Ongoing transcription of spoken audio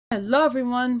Hello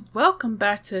everyone, welcome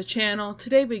back to the channel.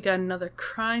 Today we got another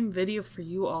crime video for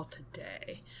you all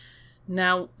today.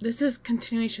 Now, this is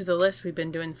continuation of the list we've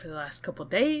been doing for the last couple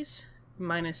days,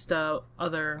 minus the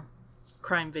other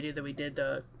crime video that we did,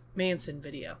 the Manson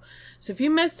video. So if you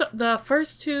missed the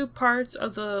first two parts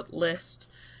of the list,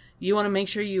 you want to make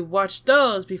sure you watch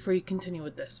those before you continue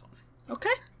with this one.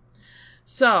 Okay?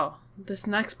 So, this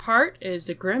next part is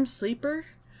the Grim Sleeper,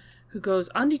 who goes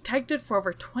undetected for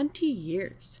over 20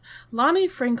 years. Lonnie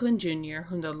Franklin Jr.,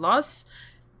 whom the Los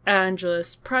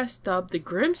Angeles press dubbed the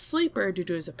Grim Sleeper due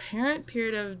to his apparent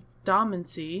period of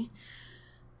dormancy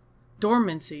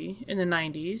in the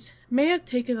 90s, may have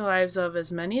taken the lives of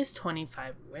as many as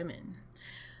 25 women.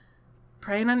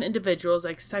 Preying on individuals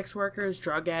like sex workers,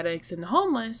 drug addicts, and the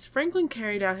homeless, Franklin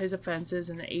carried out his offenses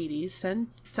in the 80s in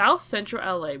South Central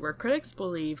LA, where critics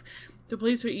believe the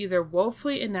police were either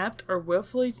woefully inept or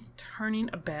willfully turning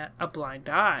a blind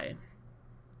eye.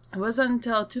 It wasn't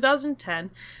until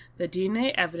 2010 that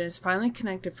DNA evidence finally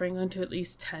connected Franklin to at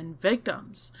least 10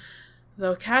 victims,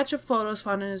 though a cache of photos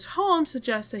found in his home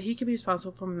suggests that he could be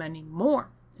responsible for many more.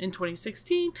 In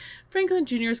 2016, Franklin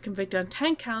Jr. was convicted on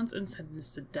 10 counts and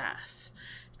sentenced to death.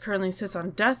 He currently sits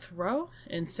on death row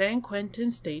in San Quentin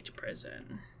State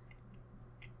Prison.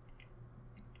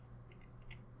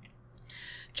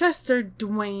 Chester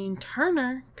Dwayne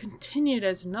Turner continued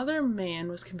as another man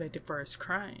was convicted for his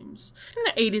crimes. In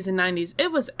the 80s and 90s,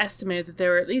 it was estimated that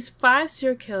there were at least 5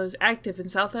 serial killers active in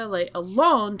South LA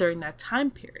alone during that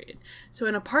time period. So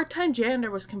when a part-time janitor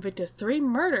was convicted of 3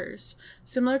 murders,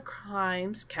 similar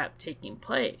crimes kept taking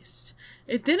place.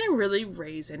 It didn't really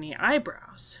raise any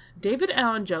eyebrows. David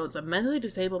Allen Jones, a mentally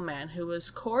disabled man who was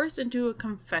coerced into a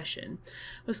confession,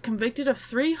 was convicted of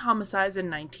 3 homicides in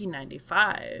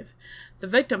 1995. The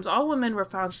victims, all women, were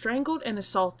found strangled and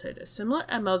assaulted, a similar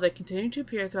MO that continued to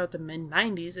appear throughout the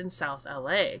mid-90s in South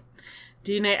LA.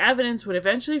 DNA evidence would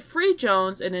eventually free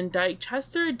Jones and indict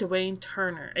Chester Dwayne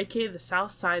Turner, aka the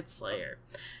South Side Slayer,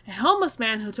 a homeless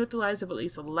man who took the lives of at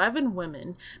least 11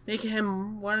 women, making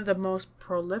him one of the most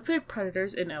prolific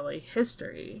predators in LA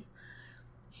history.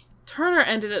 Turner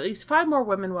ended at least 5 more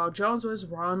women while Jones was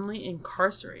wrongly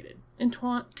incarcerated. In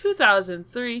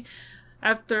 2003,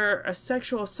 after a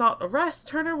sexual assault arrest,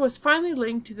 Turner was finally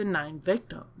linked to the 9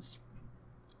 victims,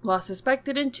 while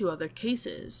suspected in 2 other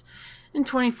cases. In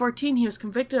 2014, he was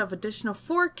convicted of additional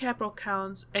 4 capital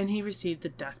counts, and he received the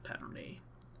death penalty.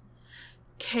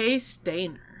 Kay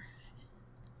Stayner.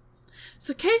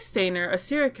 So Kay Stayner, a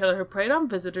serial killer who preyed on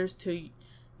visitors to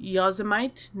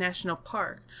Yosemite National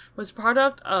Park, was a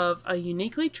product of a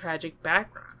uniquely tragic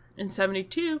background. In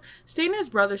 1972, Stayner's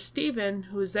brother Stephen,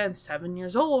 who was then 7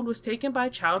 years old, was taken by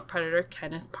child predator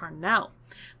Kenneth Parnell.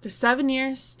 After 7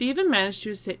 years, Stephen managed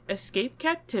to escape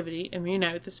captivity and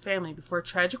reunite with his family before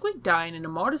tragically dying in a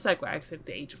motorcycle accident at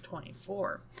the age of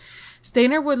 24.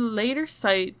 Stayner would later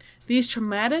cite these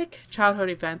traumatic childhood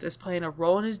events as playing a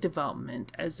role in his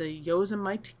development as a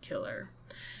Yosemite killer.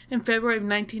 In February of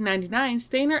 1999,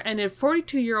 Stayner ended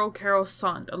 42-year-old Carol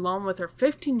Sund, along with her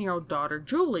 15-year-old daughter,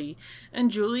 Julie, and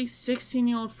Julie's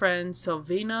 16-year-old friend,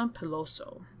 Silvina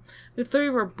Peloso. The 3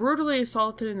 were brutally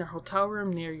assaulted in their hotel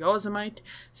room near Yosemite.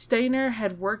 Stayner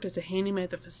had worked as a handyman at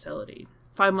the facility.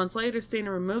 5 months later,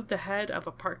 Stayner removed the head of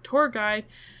a park tour guide,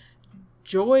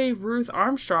 Joy Ruth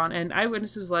Armstrong, and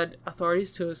eyewitnesses led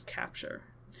authorities to his capture.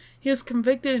 He was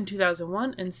convicted in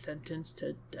 2001 and sentenced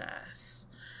to death.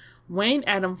 Wayne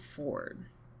Adam Ford.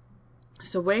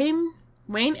 So Wayne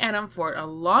Adam Ford, a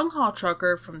long-haul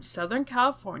trucker from Southern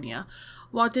California,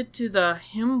 wanted to the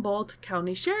Humboldt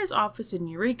County Sheriff's Office in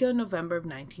Eureka in November of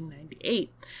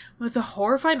 1998 with the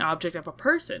horrifying object of a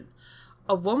person,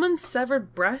 a woman's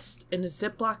severed breast in a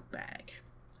Ziploc bag.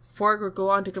 Ford would go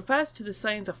on to confess to the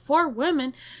slayings of 4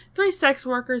 women, 3 sex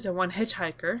workers, and 1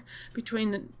 hitchhiker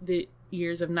between the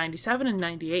years of 97 and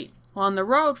 98. While on the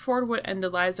road, Ford would end the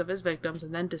lives of his victims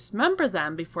and then dismember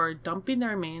them before dumping their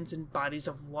remains in bodies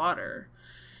of water.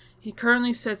 He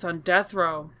currently sits on death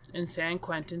row in San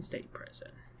Quentin State Prison.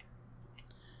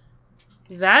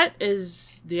 That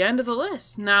is the end of the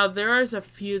list. Now, there is a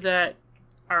few that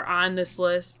are on this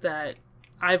list that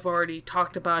I've already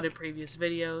talked about in previous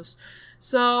videos,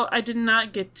 so I did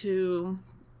not get to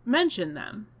mention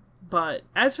them. But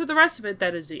as for the rest of it,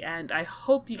 that is the end. I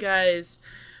hope you guys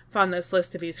found this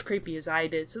list to be as creepy as I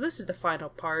did, so this is the final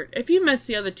part. If you missed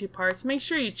the other 2 parts, make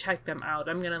sure you check them out.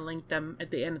 I'm going to link them at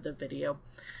the end of the video.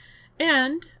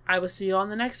 And I will see you on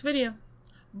the next video.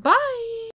 Bye!